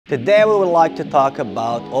Today we would like to talk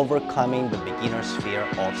about overcoming the beginner's fear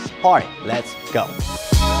of sparring. Let's go!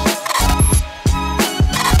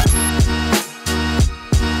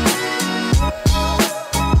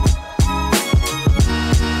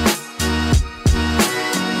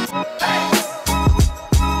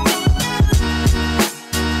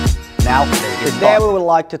 Now, today we would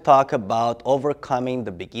like to talk about overcoming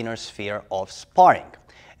the beginner's fear of sparring.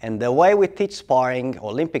 And the way we teach sparring,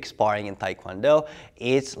 Olympic sparring in Taekwondo,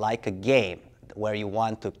 is like a game where you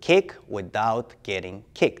want to kick without getting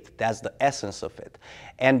kicked. That's the essence of it.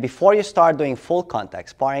 And before you start doing full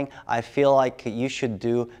contact sparring, I feel like you should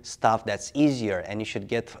do stuff that's easier, and you should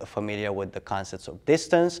get familiar with the concepts of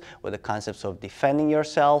distance, with the concepts of defending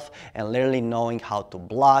yourself, and literally knowing how to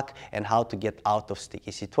block and how to get out of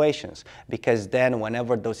sticky situations. Because then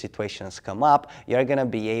whenever those situations come up, you're gonna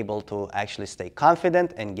be able to actually stay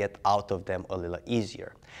confident and get out of them a little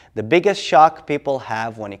easier. The biggest shock people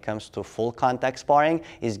have when it comes to full contact sparring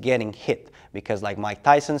is getting hit. Because like Mike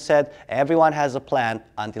Tyson said, everyone has a plan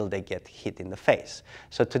until they get hit in the face.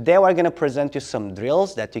 So today we're going to present you some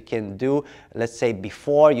drills that you can do, let's say,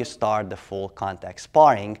 before you start the full contact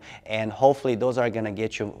sparring. And hopefully those are going to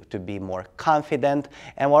get you to be more confident.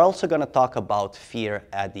 And we're also going to talk about fear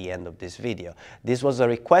at the end of this video. This was a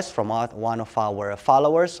request from one of our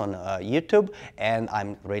followers on YouTube, and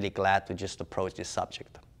I'm really glad to just approach this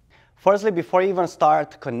subject. Firstly, before you even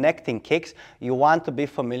start connecting kicks, you want to be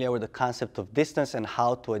familiar with the concept of distance and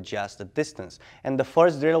how to adjust the distance. And the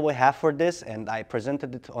first drill we have for this, and I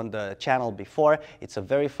presented it on the channel before, it's a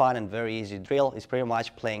very fun and very easy drill. It's pretty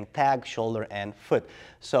much playing tag, shoulder, and foot.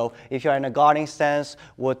 So if you're in a guarding stance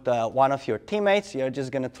with one of your teammates, you're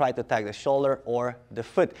just going to try to tag the shoulder or the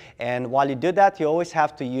foot. And while you do that, you always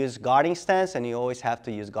have to use guarding stance, and you always have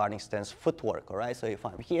to use guarding stance footwork, all right? So if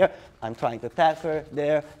I'm here, I'm trying to tag her,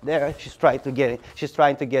 there. She's trying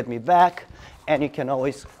to get me back, and you can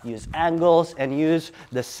always use angles and use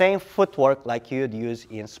the same footwork like you'd use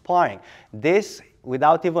in sparring. This,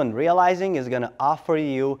 without even realizing, is going to offer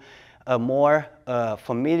you a more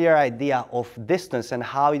familiar idea of distance and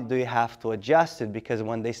how do you have to adjust it, because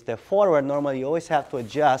when they step forward, normally you always have to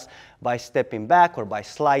adjust by stepping back or by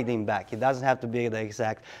sliding back. It doesn't have to be the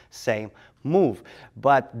exact same move.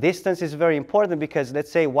 But distance is very important, because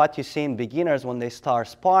let's say what you see in beginners when they start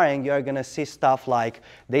sparring, you're going to see stuff like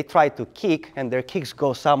they try to kick and their kicks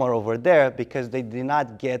go somewhere over there because they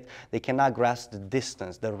cannot grasp the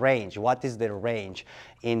distance, the range. What is their range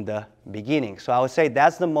in the beginning? So I would say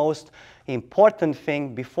that's the most important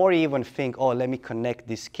thing before you even think, oh, let me connect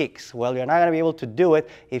these kicks. Well, you're not going to be able to do it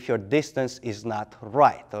if your distance is not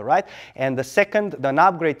right, all right? And an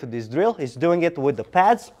upgrade to this drill is doing it with the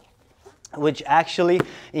pads, which actually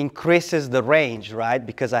increases the range, right?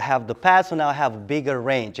 Because I have the pads, so now I have a bigger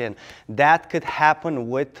range. And that could happen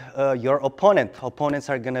with your opponent. Opponents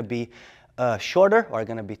are going to be shorter or are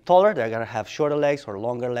going to be taller. They're going to have shorter legs or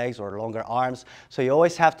longer arms. So you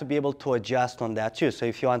always have to be able to adjust on that too. So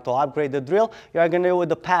if you want to upgrade the drill, you're going to do it with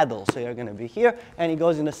the paddle. So you're going to be here, and it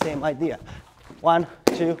goes in the same idea. 1,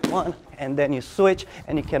 2, 1, and then you switch,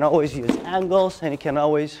 and you can always use angles, and you can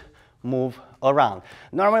always move around.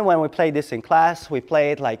 Normally when we play this in class, we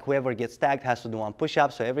play it like whoever gets tagged has to do 1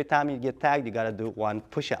 push-up. So every time you get tagged, you got to do 1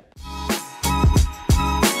 push-up.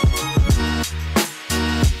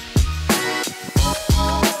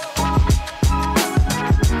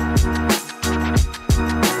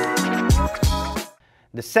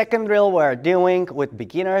 The second drill we're doing with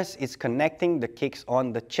beginners is connecting the kicks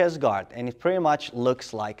on the chest guard, and it pretty much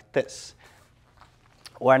looks like this.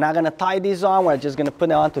 We're not going to tie these on, we're just going to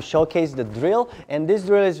put it on to showcase the drill. And this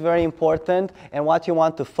drill is very important, and what you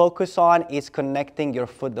want to focus on is connecting your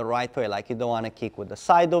foot the right way. Like, you don't want to kick with the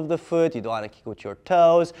side of the foot, you don't want to kick with your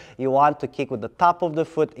toes, you want to kick with the top of the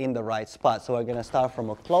foot in the right spot. So we're going to start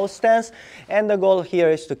from a closed stance, and the goal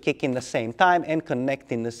here is to kick in the same time and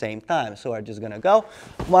connect in the same time. So we're just going to go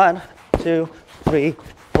 1, 2, 3,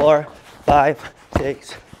 4, 5,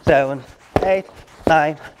 6, 7, 8,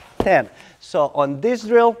 9, 10. So on this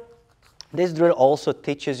drill also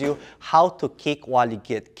teaches you how to kick while you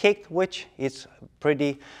get kicked, which is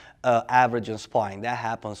pretty average in sparring. That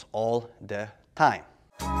happens all the time.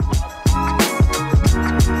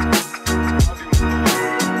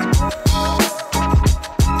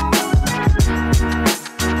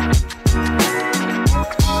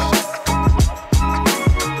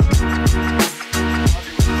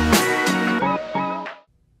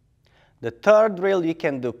 The third drill you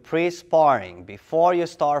can do pre-sparring. Before you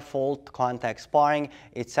start full contact sparring,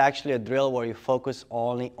 it's actually a drill where you focus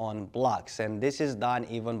only on blocks. And this is done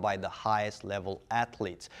even by the highest level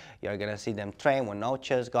athletes. You're going to see them train with no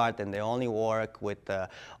chest guard, and they only work with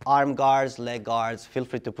arm guards, leg guards. Feel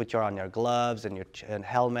free to put on your gloves and your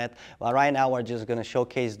helmet. But right now we're just going to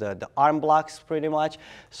showcase the arm blocks pretty much.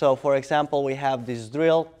 So for example, we have this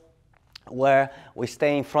drill where we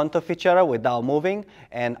stay in front of each other without moving,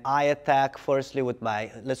 and I attack firstly with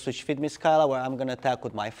my, let's switch feed me Skyla, where I'm going to attack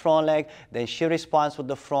with my front leg, then she responds with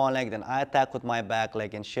the front leg, then I attack with my back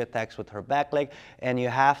leg, and she attacks with her back leg, and you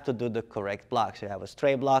have to do the correct blocks. You have a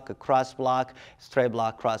straight block, a cross block, straight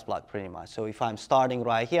block, cross block pretty much. So if I'm starting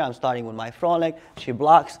right here, I'm starting with my front leg, she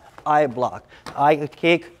blocks, I block, I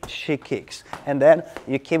kick, she kicks, and then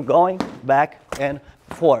you keep going back and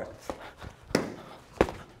forth.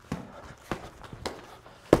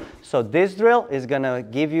 So this drill is going to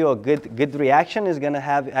give you a good reaction. It's going to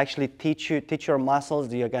actually teach your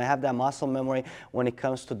muscles. You're going to have that muscle memory when it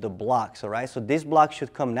comes to the blocks, all right? So this block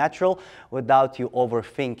should come natural without you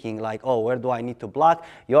overthinking like, oh, where do I need to block?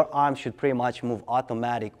 Your arm should pretty much move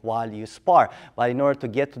automatic while you spar. But in order to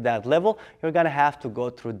get to that level, you're going to have to go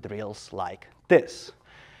through drills like this.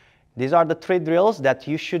 These are the 3 drills that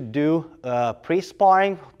you should do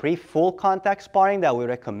pre-sparring, pre-full contact sparring that we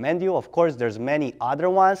recommend you. Of course, there's many other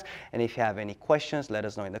ones, and if you have any questions, let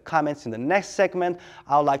us know in the comments. In the next segment,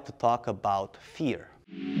 I would like to talk about fear.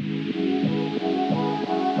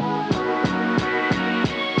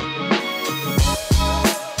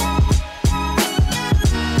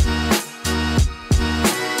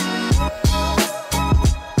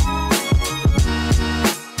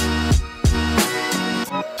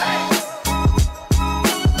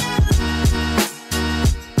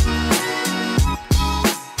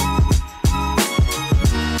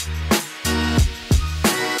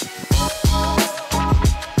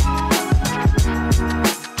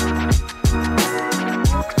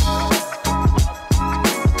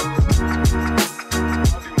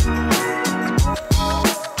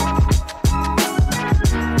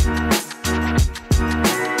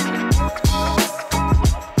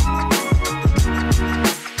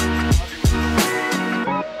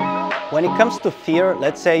 When it comes to fear,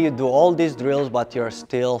 let's say you do all these drills but you're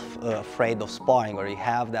still afraid of sparring, or you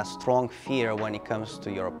have that strong fear when it comes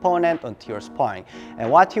to your opponent and to your sparring.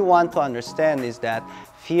 And what you want to understand is that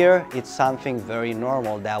fear is something very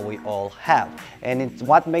normal that we all have. And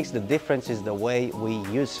what makes the difference is the way we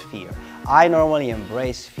use fear. I normally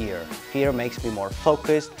embrace fear. Fear makes me more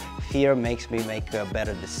focused. Fear makes me make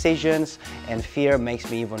better decisions, and fear makes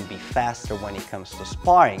me even be faster when it comes to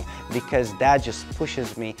sparring, because that just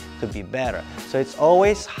pushes me to be better. So it's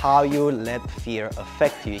always how you let fear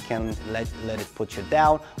affect you. You can let it put you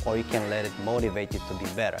down, or you can let it motivate you to be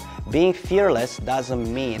better. Being fearless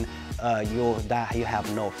doesn't mean that you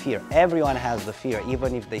have no fear. Everyone has the fear,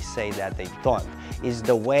 even if they say that they don't. It's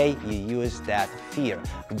the way you use that fear.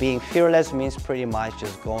 Being fearless means pretty much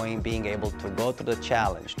just being able to go through the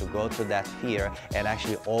challenge, to go through that fear and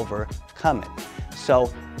actually overcome it. So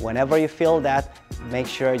whenever you feel that, make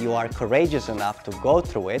sure you are courageous enough to go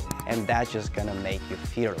through it, and that's just gonna make you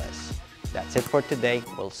fearless. That's it for today.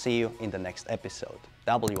 We'll see you in the next episode.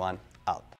 W1 out.